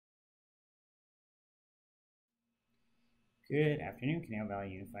Good afternoon, Canal Valley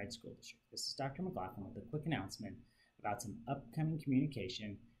Unified School District. This is Dr. McLaughlin with a quick announcement about some upcoming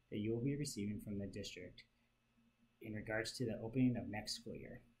communication that you will be receiving from the district in regards to the opening of next school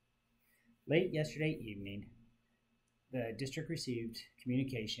year. Late yesterday evening, the district received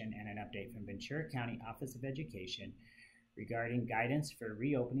communication and an update from Ventura County Office of Education regarding guidance for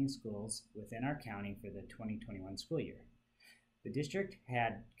reopening schools within our county for the 2021 school year. The district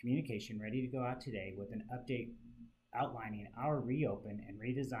had communication ready to go out today with an update outlining our reopen and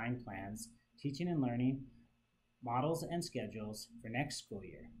redesign plans, teaching and learning models and schedules for next school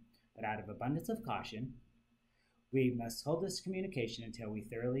year. But out of abundance of caution, we must hold this communication until we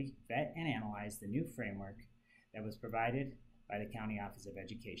thoroughly vet and analyze the new framework that was provided by the County Office of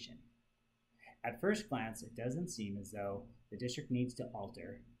Education. At first glance, it doesn't seem as though the district needs to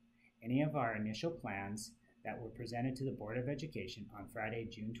alter any of our initial plans that were presented to the Board of Education on Friday,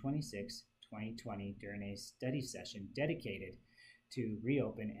 June 26, 2020 during a study session dedicated to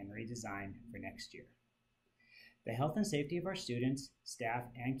reopen and redesign for next year. The health and safety of our students, staff,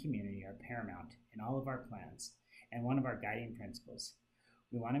 and community are paramount in all of our plans and one of our guiding principles.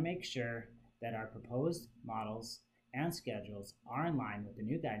 We want to make sure that our proposed models and schedules are in line with the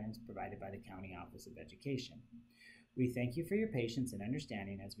new guidance provided by the County Office of Education. We thank you for your patience and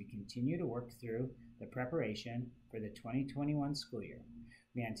understanding as we continue to work through the preparation for the 2021 school year.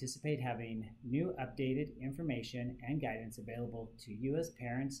 We anticipate having new updated information and guidance available to you as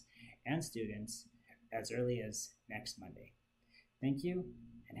parents and students as early as next Monday. Thank you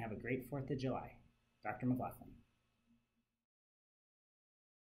and have a great 4th of July. Dr. McLaughlin.